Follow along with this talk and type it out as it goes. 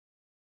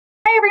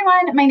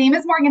everyone. My name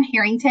is Morgan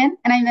Harrington,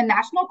 and I'm the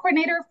National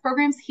Coordinator of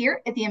Programs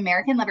here at the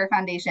American Liver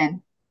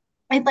Foundation.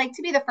 I'd like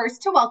to be the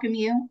first to welcome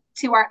you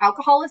to our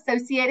Alcohol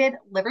Associated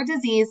Liver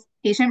Disease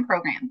Patient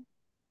Program.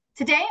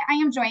 Today, I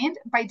am joined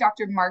by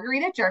Dr.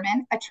 Margarita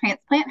German, a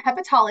transplant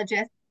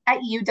hepatologist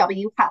at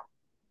UW Health.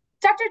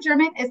 Dr.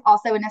 German is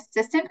also an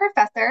assistant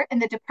professor in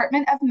the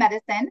Department of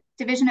Medicine,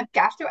 Division of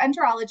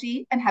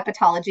Gastroenterology and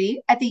Hepatology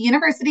at the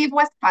University of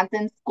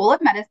Wisconsin School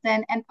of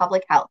Medicine and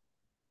Public Health.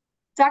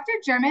 Dr.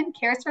 German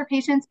cares for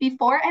patients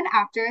before and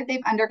after they've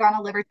undergone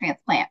a liver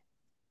transplant.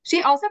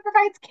 She also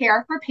provides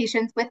care for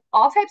patients with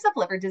all types of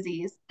liver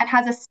disease and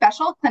has a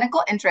special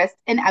clinical interest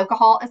in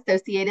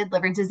alcohol-associated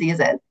liver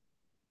diseases.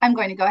 I'm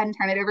going to go ahead and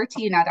turn it over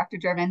to you now, Dr.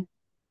 German.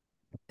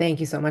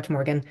 Thank you so much,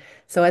 Morgan.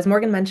 So as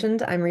Morgan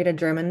mentioned, I'm Rita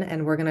German,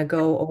 and we're going to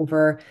go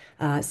over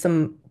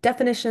some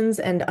definitions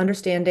and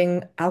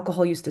understanding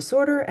alcohol use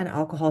disorder and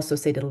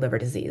alcohol-associated liver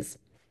disease.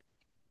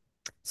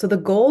 So the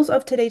goals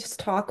of today's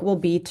talk will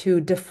be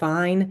to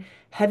define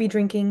heavy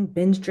drinking,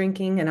 binge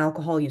drinking, and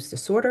alcohol use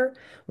disorder.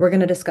 We're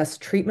going to discuss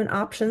treatment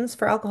options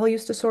for alcohol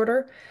use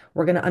disorder.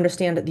 We're going to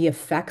understand the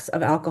effects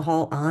of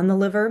alcohol on the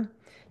liver,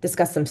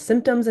 discuss some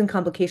symptoms and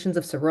complications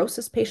of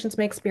cirrhosis patients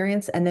may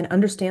experience, and then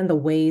understand the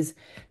ways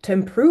to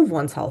improve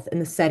one's health in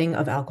the setting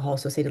of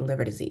alcohol-associated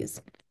liver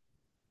disease.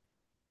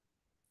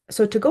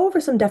 So to go over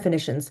some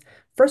definitions,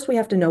 first we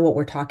have to know what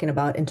we're talking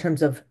about in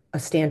terms of a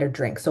standard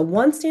drink. So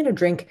one standard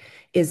drink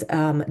is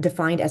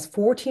defined as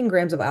 14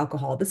 grams of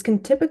alcohol. This can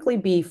typically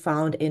be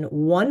found in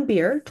one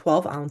beer,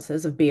 12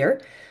 ounces of beer,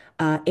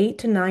 8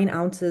 to 9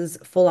 ounces,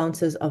 full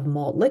ounces of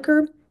malt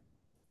liquor,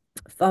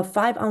 a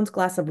 5 ounce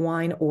glass of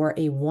wine, or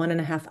a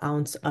 1.5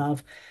 ounce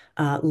of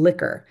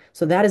liquor.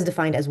 So that is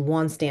defined as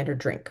one standard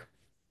drink.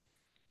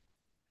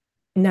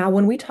 Now,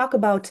 when we talk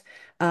about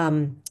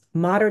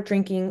moderate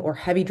drinking or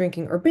heavy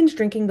drinking or binge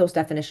drinking, those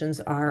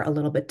definitions are a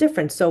little bit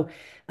different. So,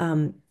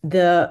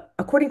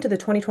 according to the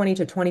 2020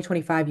 to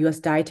 2025 U.S.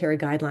 dietary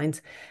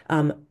guidelines,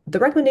 the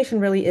recommendation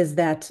really is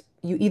that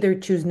you either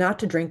choose not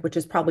to drink, which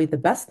is probably the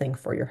best thing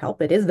for your health.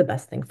 It is the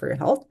best thing for your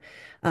health.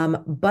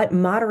 But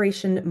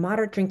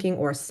moderate drinking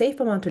or a safe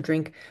amount to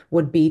drink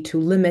would be to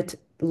limit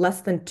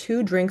less than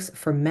 2 drinks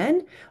for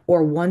men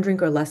or 1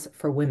 drink or less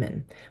for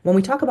women. When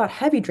we talk about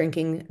heavy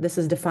drinking, this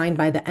is defined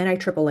by the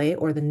NIAAA,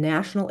 or the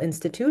National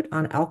Institute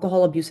on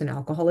Alcohol Abuse and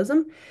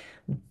Alcoholism.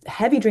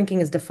 Heavy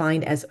drinking is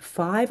defined as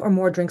 5 or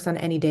more drinks on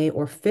any day,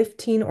 or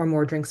 15 or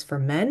more drinks for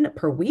men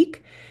per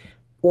week,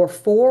 or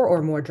 4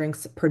 or more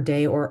drinks per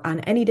day or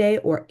on any day,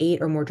 or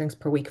 8 or more drinks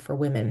per week for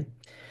women.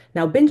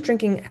 Now, binge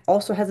drinking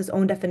also has its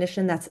own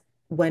definition. That's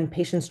when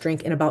patients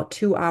drink in about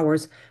 2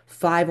 hours,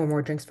 5 or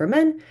more drinks for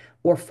men,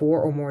 or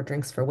 4 or more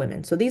drinks for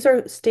women. So these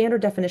are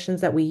standard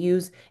definitions that we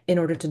use in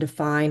order to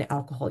define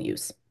alcohol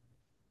use.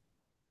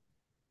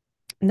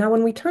 Now,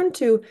 when we turn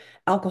to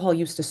alcohol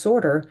use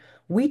disorder,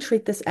 we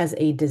treat this as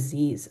a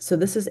disease. So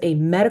this is a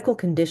medical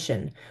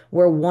condition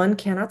where one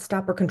cannot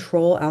stop or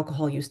control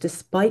alcohol use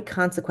despite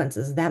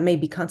consequences. That may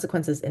be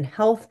consequences in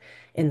health,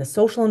 in the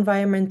social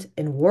environment,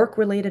 in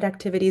work-related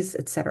activities,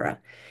 etc.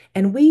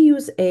 And we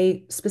use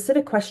a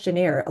specific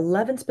questionnaire,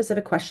 11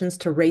 specific questions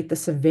to rate the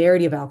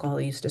severity of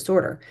alcohol use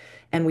disorder.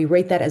 And we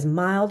rate that as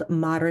mild,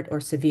 moderate,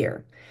 or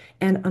severe.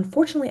 And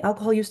unfortunately,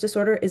 alcohol use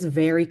disorder is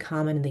very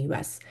common in the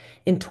US.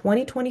 In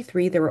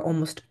 2023, there were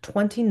almost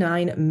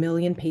 29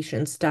 million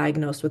patients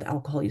diagnosed with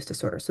alcohol use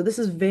disorder. So this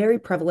is very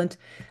prevalent.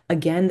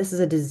 Again, this is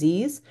a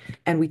disease,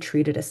 and we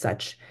treat it as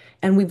such.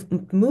 And we've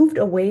moved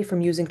away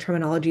from using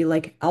terminology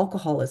like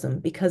alcoholism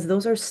because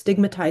those are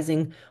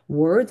stigmatizing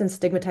words and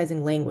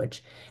stigmatizing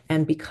language.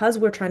 And because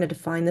we're trying to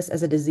define this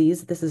as a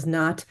disease, this is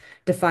not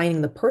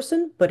defining the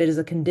person, but it is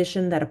a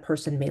condition that a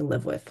person may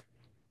live with.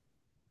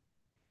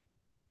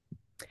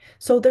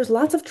 So there's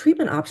lots of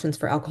treatment options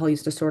for alcohol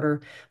use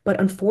disorder, but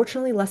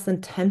unfortunately, less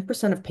than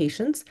 10% of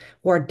patients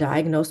who are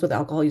diagnosed with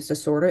alcohol use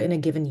disorder in a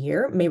given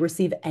year may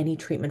receive any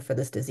treatment for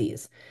this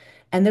disease.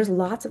 And there's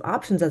lots of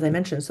options, as I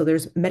mentioned. So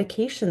there's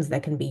medications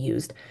that can be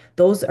used.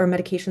 Those are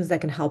medications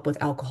that can help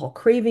with alcohol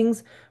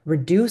cravings,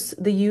 reduce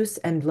the use,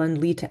 and then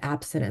lead to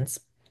abstinence.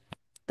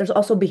 There's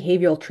also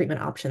behavioral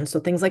treatment options. So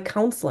things like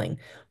counseling,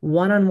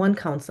 one-on-one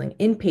counseling,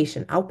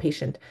 inpatient,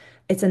 outpatient.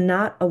 It's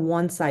not a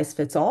one size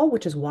fits all,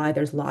 which is why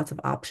there's lots of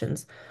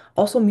options.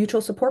 Also,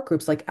 mutual support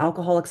groups like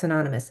Alcoholics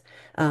Anonymous.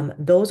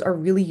 Those are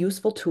really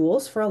useful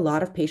tools for a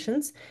lot of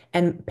patients,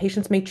 and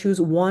patients may choose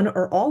one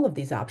or all of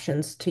these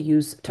options to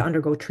use to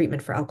undergo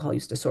treatment for alcohol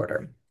use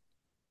disorder.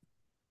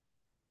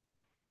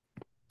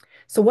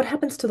 So what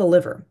happens to the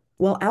liver?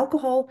 Well,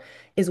 alcohol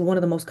is one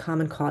of the most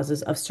common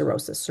causes of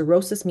cirrhosis.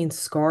 Cirrhosis means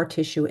scar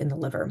tissue in the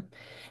liver.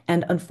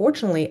 And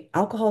unfortunately,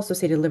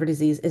 alcohol-associated liver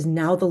disease is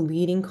now the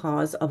leading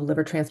cause of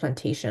liver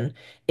transplantation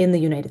in the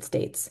United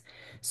States.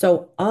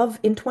 So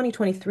in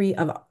 2023,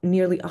 of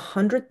nearly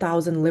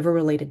 100,000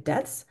 liver-related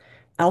deaths,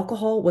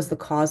 alcohol was the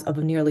cause of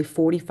nearly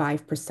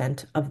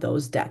 45% of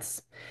those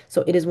deaths.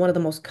 So it is one of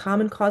the most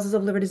common causes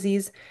of liver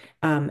disease,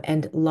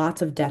 and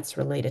lots of deaths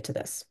related to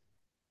this.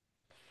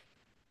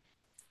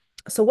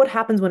 So what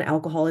happens when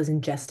alcohol is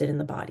ingested in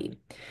the body?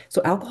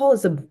 So alcohol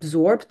is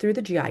absorbed through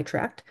the GI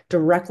tract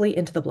directly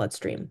into the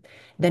bloodstream.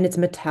 Then it's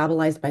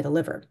metabolized by the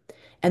liver.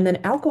 And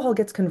then alcohol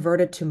gets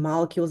converted to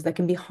molecules that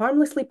can be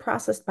harmlessly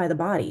processed by the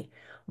body.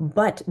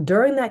 But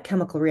during that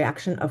chemical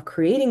reaction of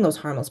creating those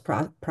harmless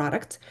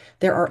products,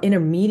 there are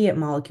intermediate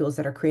molecules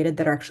that are created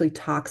that are actually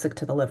toxic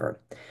to the liver.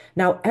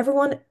 Now,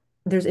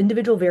 there's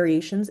individual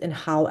variations in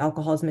how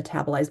alcohol is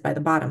metabolized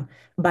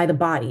by the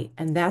body,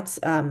 and that's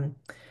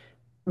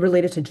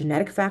related to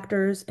genetic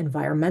factors,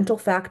 environmental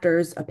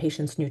factors, a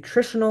patient's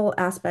nutritional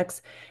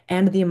aspects,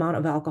 and the amount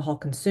of alcohol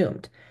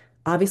consumed.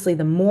 Obviously,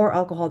 the more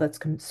alcohol that's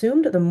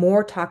consumed, the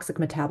more toxic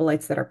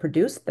metabolites that are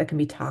produced that can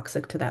be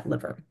toxic to that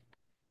liver.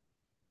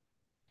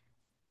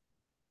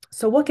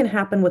 So what can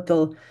happen with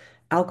the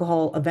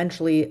alcohol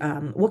eventually,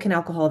 what can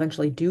alcohol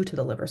eventually do to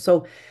the liver?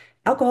 So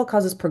alcohol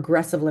causes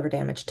progressive liver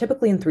damage,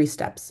 typically in three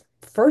steps.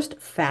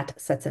 First, fat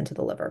sets into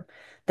the liver.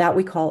 That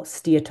we call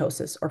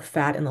steatosis, or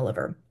fat in the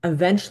liver.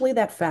 Eventually,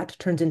 that fat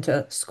turns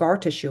into scar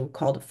tissue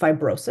called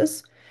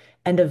fibrosis,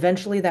 and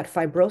eventually that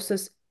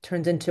fibrosis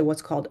turns into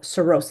what's called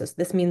cirrhosis.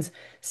 This means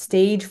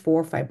stage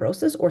 4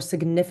 fibrosis or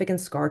significant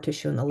scar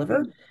tissue in the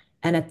liver.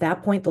 And at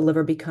that point, the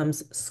liver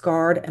becomes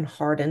scarred and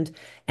hardened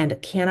and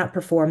it cannot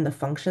perform the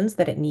functions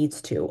that it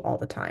needs to all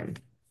the time.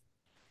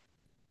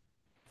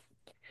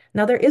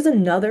 Now, there is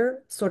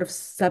another sort of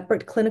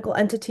separate clinical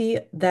entity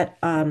that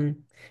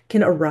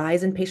can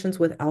arise in patients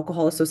with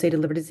alcohol-associated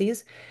liver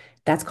disease.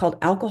 That's called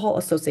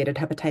alcohol-associated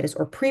hepatitis,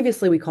 or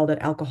previously we called it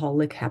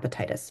alcoholic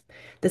hepatitis.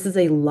 This is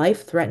a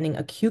life-threatening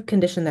acute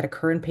condition that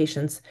occurs in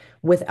patients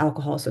with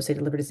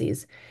alcohol-associated liver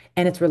disease,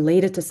 and it's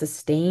related to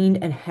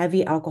sustained and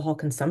heavy alcohol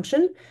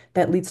consumption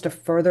that leads to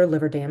further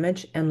liver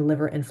damage and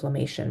liver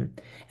inflammation.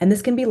 And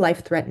this can be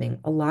life-threatening.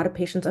 A lot of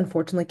patients,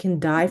 unfortunately,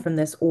 can die from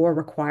this or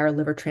require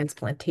liver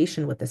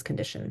transplantation with this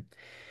condition.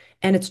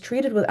 And it's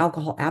treated with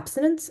alcohol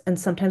abstinence, and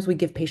sometimes we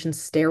give patients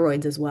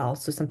steroids as well.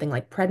 So something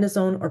like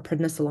prednisone or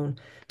prednisolone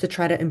to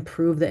try to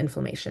improve the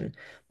inflammation.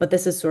 But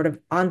this is sort of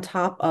on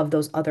top of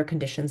those other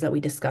conditions that we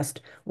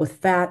discussed with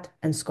fat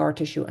and scar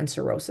tissue and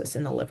cirrhosis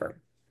in the liver.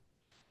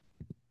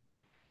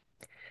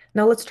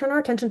 Now let's turn our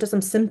attention to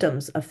some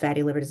symptoms of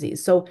fatty liver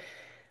disease. So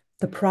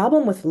the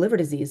problem with liver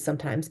disease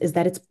sometimes is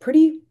that it's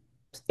pretty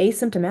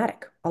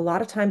asymptomatic. A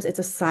lot of times it's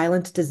a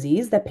silent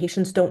disease that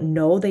patients don't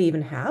know they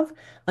even have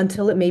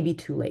until it may be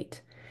too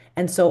late.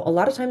 And so a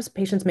lot of times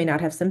patients may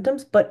not have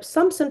symptoms, but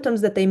some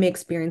symptoms that they may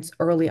experience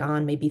early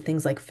on may be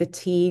things like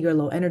fatigue or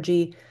low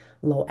energy,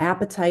 low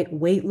appetite,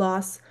 weight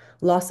loss,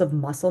 loss of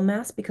muscle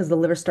mass because the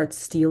liver starts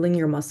stealing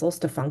your muscles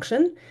to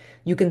function.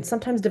 You can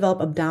sometimes develop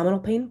abdominal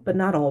pain, but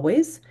not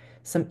always.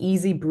 Some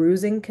easy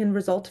bruising can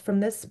result from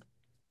this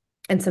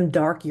and some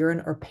dark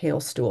urine or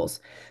pale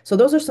stools. So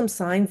those are some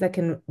signs that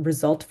can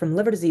result from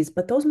liver disease,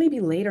 but those may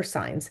be later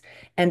signs.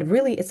 And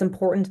really, it's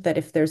important that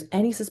if there's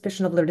any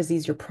suspicion of liver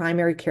disease, your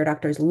primary care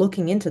doctor is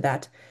looking into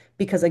that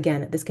because,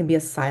 again, this can be a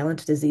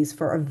silent disease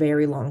for a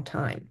very long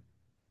time.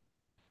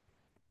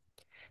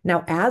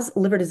 Now, as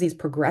liver disease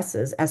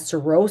progresses, as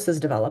cirrhosis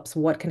develops,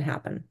 what can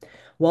happen?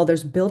 Well,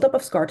 there's buildup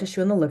of scar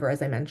tissue in the liver,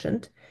 as I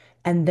mentioned,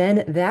 and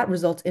then that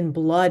results in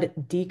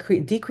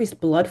decreased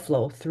blood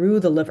flow through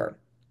the liver.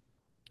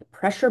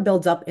 Pressure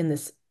builds up in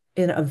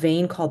a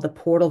vein called the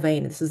portal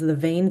vein. This is the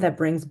vein that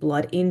brings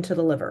blood into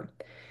the liver.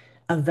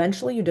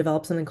 Eventually, you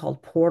develop something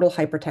called portal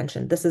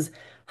hypertension. This is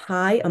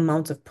high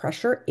amounts of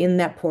pressure in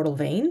that portal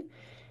vein,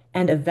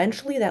 and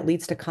eventually that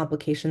leads to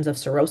complications of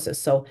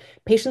cirrhosis. So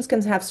patients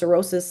can have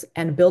cirrhosis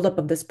and buildup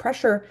of this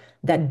pressure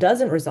that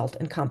doesn't result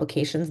in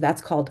complications.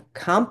 That's called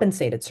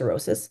compensated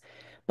cirrhosis.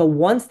 But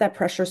once that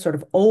pressure sort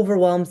of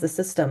overwhelms the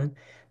system,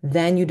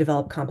 then you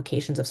develop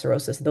complications of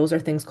cirrhosis. Those are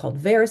things called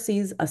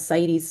varices,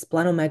 ascites,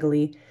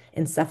 splenomegaly,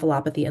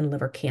 encephalopathy, and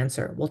liver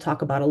cancer. We'll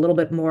talk about a little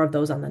bit more of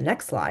those on the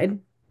next slide.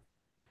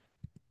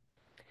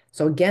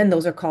 So again,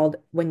 those are called,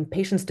 when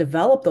patients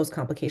develop those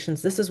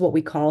complications, this is what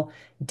we call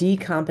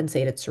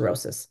decompensated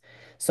cirrhosis.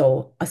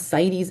 So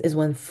ascites is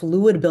when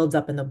fluid builds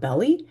up in the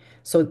belly.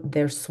 So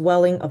there's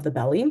swelling of the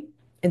belly.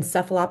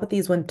 Encephalopathy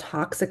is when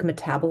toxic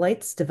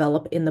metabolites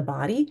develop in the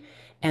body,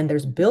 and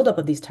there's buildup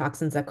of these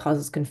toxins that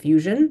causes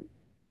confusion.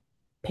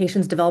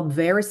 Patients develop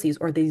varices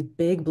or these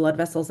big blood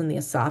vessels in the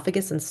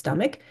esophagus and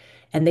stomach,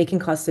 and they can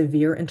cause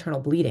severe internal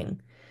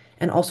bleeding.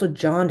 And also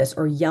jaundice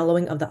or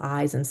yellowing of the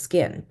eyes and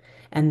skin.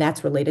 And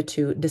that's related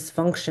to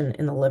dysfunction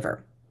in the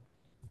liver.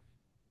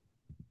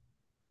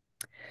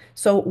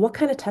 So, what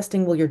kind of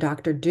testing will your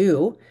doctor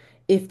do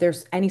if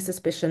there's any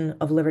suspicion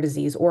of liver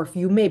disease, or if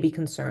you may be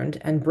concerned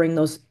and bring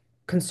those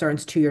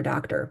concerns to your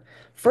doctor?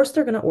 First,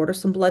 they're going to order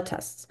some blood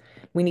tests.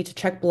 We need to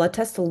check blood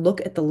tests to look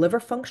at the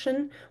liver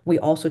function. We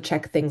also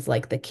check things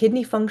like the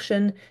kidney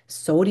function,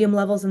 sodium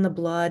levels in the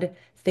blood,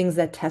 things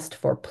that test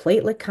for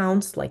platelet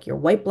counts, like your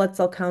white blood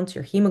cell counts,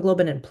 your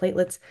hemoglobin and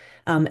platelets,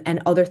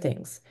 and other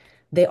things.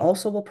 They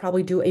also will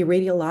probably do a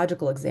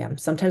radiological exam.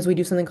 Sometimes we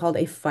do something called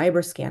a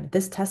fiber scan.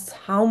 This tests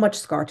how much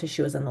scar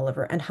tissue is in the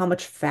liver and how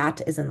much fat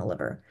is in the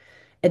liver.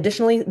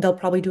 Additionally, they'll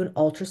probably do an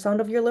ultrasound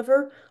of your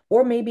liver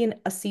or maybe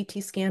a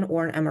CT scan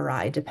or an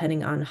MRI,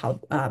 depending on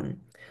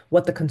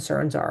what the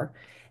concerns are.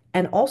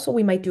 And also,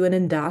 we might do an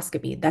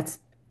endoscopy. That's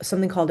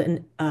something called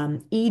an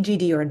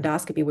EGD or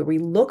endoscopy, where we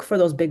look for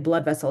those big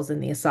blood vessels in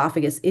the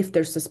esophagus if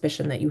there's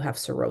suspicion that you have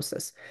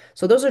cirrhosis.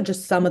 So those are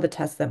just some of the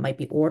tests that might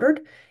be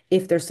ordered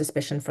if there's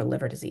suspicion for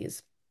liver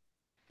disease.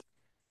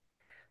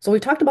 So we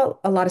talked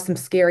about a lot of some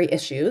scary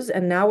issues,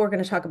 and now we're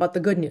going to talk about the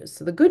good news.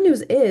 So the good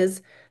news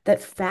is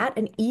that fat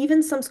and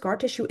even some scar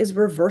tissue is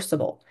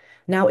reversible.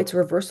 Now it's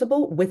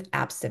reversible with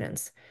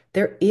abstinence.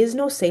 There is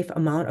no safe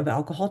amount of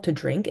alcohol to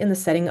drink in the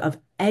setting of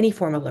any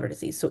form of liver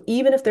disease. So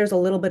even if there's a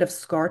little bit of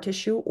scar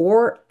tissue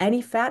or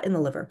any fat in the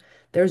liver,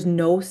 there's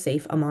no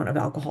safe amount of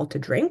alcohol to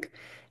drink.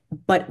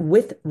 But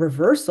with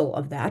reversal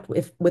of that,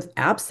 if with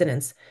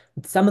abstinence,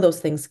 some of those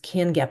things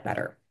can get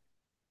better.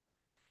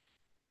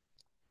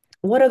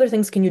 What other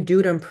things can you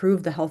do to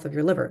improve the health of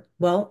your liver?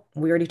 Well,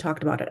 we already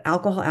talked about it.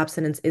 Alcohol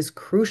abstinence is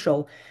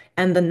crucial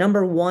and the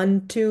number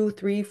one, two,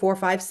 three, four,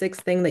 five, six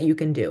thing that you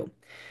can do.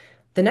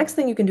 The next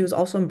thing you can do is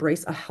also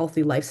embrace a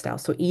healthy lifestyle.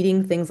 So,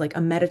 eating things like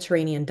a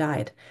Mediterranean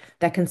diet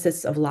that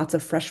consists of lots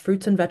of fresh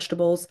fruits and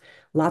vegetables,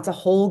 lots of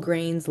whole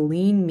grains,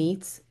 lean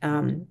meats,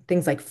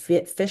 things like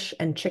fish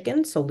and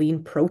chicken, so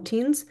lean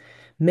proteins,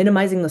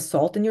 minimizing the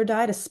salt in your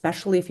diet,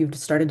 especially if you've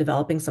started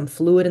developing some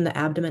fluid in the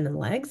abdomen and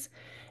legs,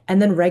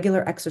 and then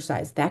regular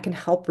exercise. That can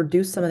help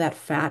reduce some of that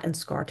fat and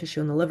scar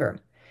tissue in the liver.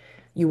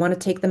 You want to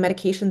take the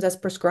medications as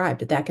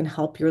prescribed. That can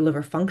help your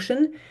liver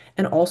function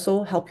and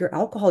also help your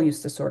alcohol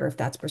use disorder if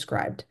that's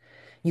prescribed.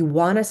 You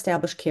want to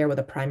establish care with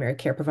a primary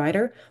care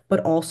provider,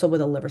 but also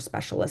with a liver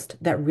specialist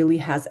that really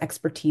has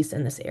expertise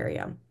in this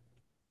area.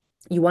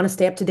 You want to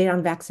stay up to date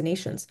on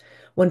vaccinations.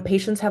 When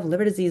patients have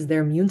liver disease,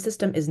 their immune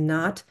system is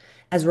not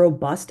as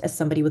robust as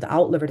somebody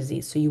without liver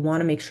disease. So you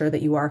want to make sure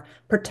that you are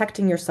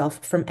protecting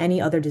yourself from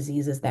any other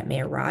diseases that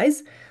may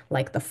arise,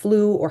 like the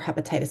flu or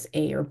hepatitis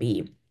A or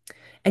B.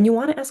 And you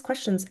want to ask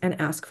questions and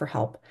ask for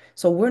help.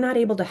 So we're not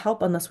able to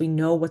help unless we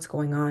know what's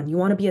going on. You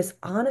want to be as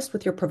honest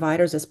with your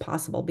providers as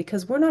possible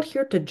because we're not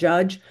here to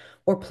judge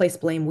or place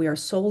blame. We are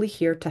solely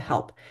here to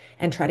help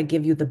and try to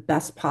give you the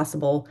best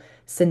possible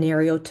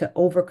scenario to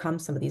overcome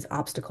some of these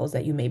obstacles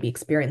that you may be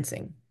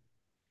experiencing.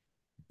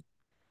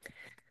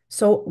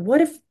 So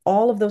what if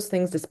all of those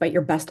things, despite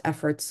your best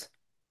efforts,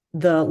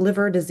 the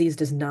liver disease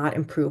does not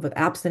improve with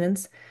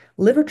abstinence?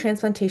 Liver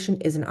transplantation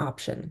is an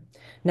option.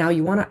 Now,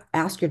 you want to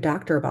ask your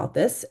doctor about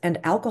this, and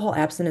alcohol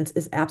abstinence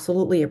is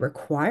absolutely a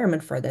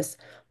requirement for this,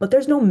 but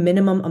there's no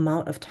minimum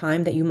amount of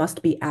time that you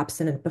must be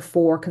abstinent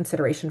before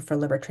consideration for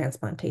liver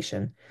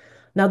transplantation.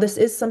 Now, this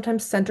is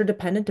sometimes center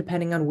dependent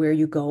depending on where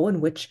you go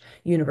and which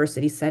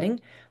university setting.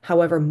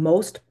 However,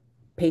 most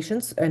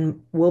patients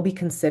and will be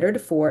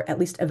considered for at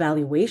least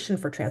evaluation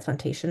for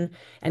transplantation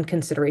and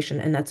consideration,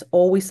 and that's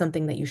always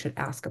something that you should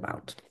ask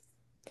about.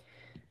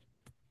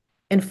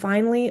 And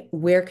finally,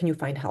 where can you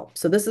find help?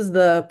 So this is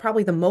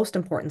probably the most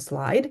important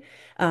slide.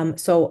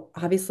 So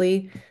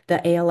obviously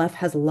the ALF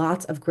has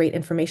lots of great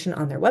information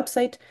on their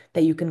website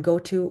that you can go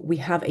to. We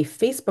have a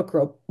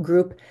Facebook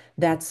group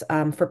that's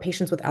for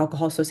patients with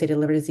alcohol-associated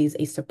liver disease,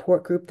 a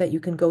support group that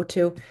you can go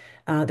to.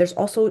 There's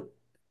also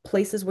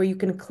places where you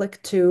can click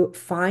to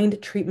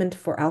find treatment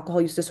for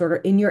alcohol use disorder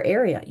in your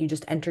area. You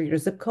just enter your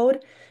zip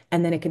code,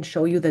 and then it can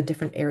show you the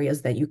different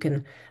areas that you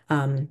can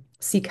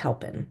seek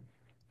help in.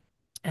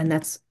 And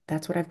that's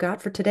what I've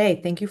got for today.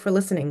 Thank you for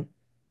listening.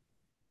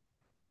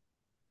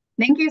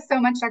 Thank you so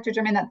much, Dr.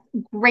 German. That's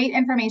great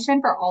information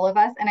for all of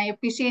us. And I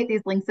appreciate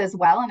these links as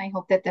well. And I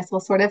hope that this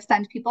will sort of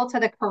send people to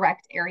the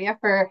correct area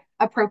for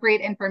appropriate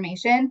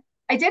information.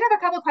 I did have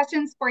a couple of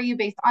questions for you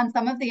based on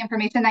some of the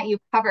information that you've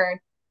covered.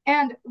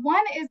 And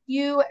one is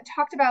you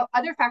talked about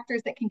other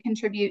factors that can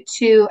contribute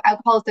to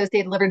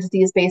alcohol-associated liver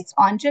disease based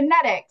on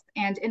genetics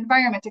and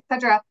environment, et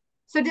cetera.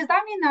 So does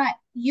that mean that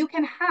you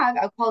can have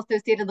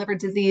alcohol-associated liver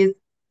disease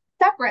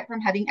separate from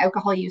having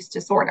alcohol use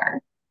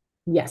disorder?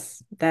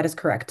 Yes, that is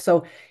correct.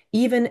 So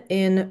even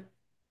in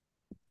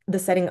the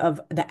setting of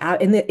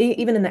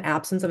even in the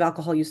absence of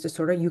alcohol use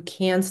disorder, you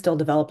can still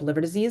develop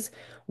liver disease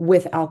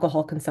with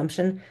alcohol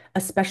consumption,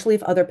 especially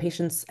if other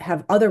patients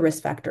have other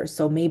risk factors.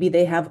 So maybe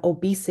they have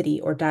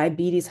obesity or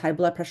diabetes, high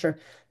blood pressure.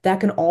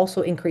 That can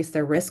also increase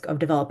their risk of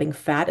developing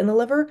fat in the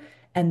liver.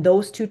 And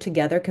those two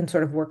together can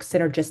sort of work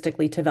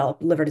synergistically to develop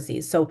liver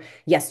disease. So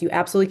yes, you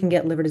absolutely can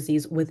get liver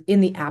disease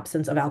within the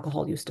absence of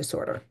alcohol use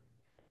disorder.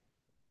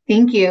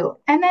 Thank you.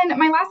 And then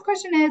my last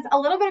question is a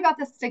little bit about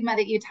the stigma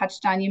that you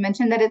touched on. You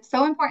mentioned that it's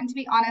so important to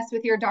be honest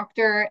with your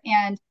doctor,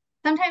 and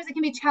sometimes it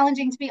can be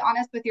challenging to be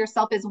honest with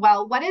yourself as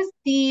well. What is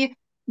the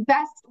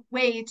best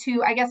way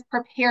to, I guess,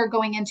 prepare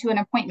going into an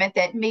appointment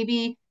that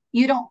maybe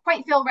you don't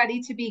quite feel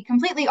ready to be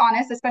completely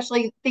honest,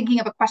 especially thinking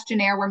of a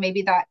questionnaire where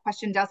maybe that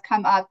question does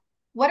come up?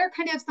 What are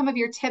kind of some of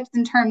your tips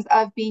in terms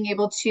of being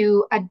able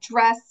to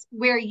address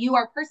where you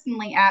are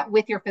personally at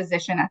with your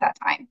physician at that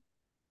time?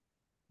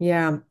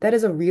 Yeah, that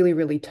is a really,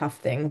 really tough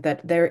thing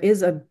that there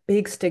is a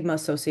big stigma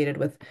associated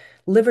with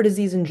liver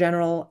disease in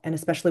general, and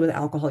especially with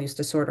alcohol use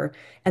disorder.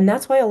 And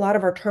that's why a lot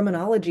of our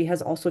terminology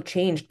has also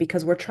changed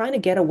because we're trying to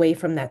get away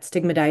from that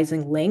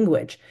stigmatizing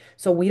language.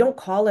 So we don't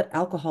call it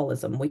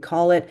alcoholism, we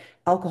call it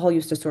alcohol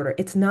use disorder.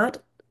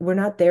 We're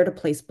not there to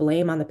place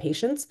blame on the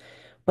patients,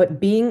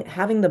 but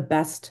having the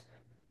best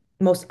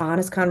most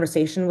honest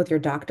conversation with your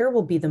doctor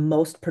will be the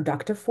most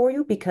productive for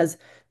you because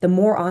the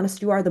more honest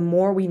you are, the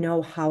more we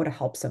know how to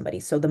help somebody.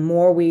 So the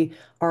more we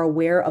are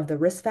aware of the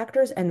risk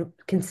factors and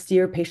can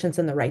steer patients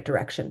in the right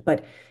direction.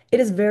 But it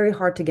is very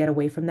hard to get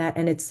away from that.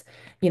 And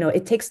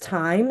it takes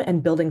time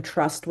and building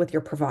trust with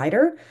your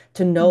provider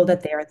to know Mhm.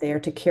 that they are there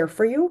to care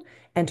for you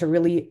and to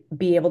really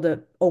be able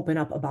to open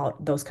up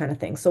about those kind of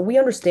things. So we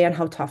understand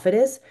how tough it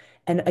is.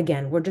 And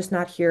again, we're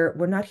not here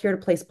to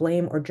place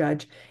blame or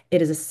judge.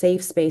 It is a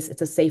safe space,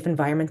 it's a safe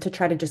environment to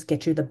try to just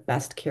get you the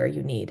best care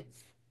you need.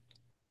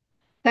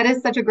 That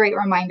is such a great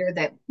reminder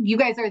that you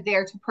guys are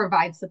there to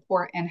provide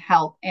support and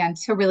help and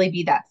to really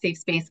be that safe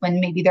space when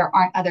maybe there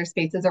aren't other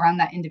spaces around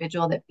that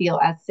individual that feel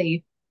as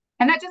safe.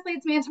 And that just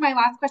leads me into my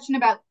last question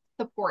about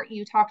support.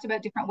 You talked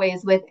about different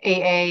ways with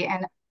AA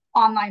and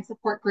online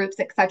support groups,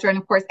 et cetera. And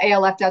of course,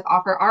 ALF does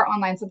offer our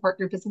online support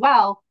group as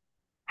well.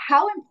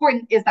 How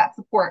important is that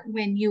support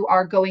when you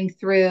are going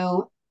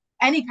through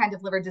any kind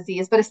of liver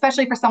disease, but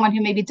especially for someone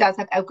who maybe does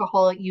have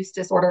alcohol use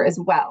disorder as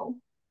well?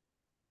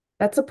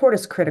 That support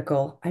is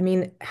critical. I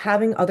mean,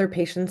 having other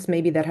patients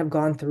maybe that have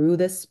gone through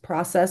this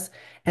process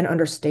and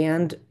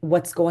understand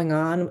what's going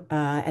on,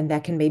 and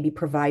that can maybe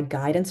provide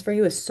guidance for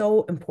you is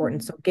so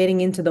important. So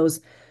getting into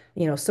those,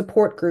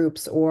 support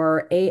groups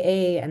or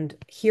AA and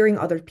hearing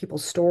other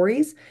people's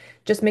stories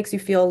just makes you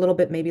feel a little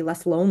bit maybe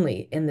less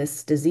lonely in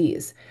this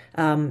disease.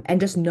 And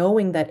just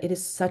knowing that it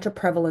is such a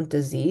prevalent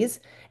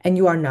disease and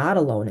you are not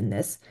alone in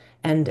this.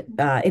 And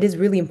it is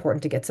really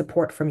important to get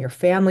support from your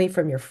family,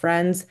 from your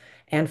friends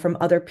and from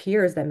other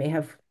peers that may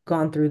have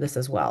gone through this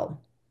as well.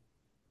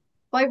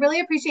 Well, I really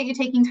appreciate you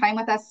taking time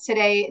with us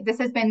today. This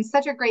has been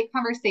such a great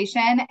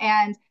conversation,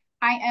 and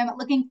I am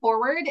looking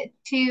forward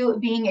to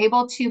being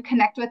able to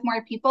connect with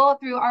more people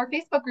through our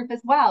Facebook group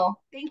as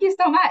well. Thank you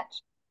so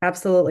much.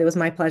 Absolutely. It was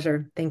my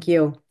pleasure. Thank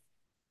you.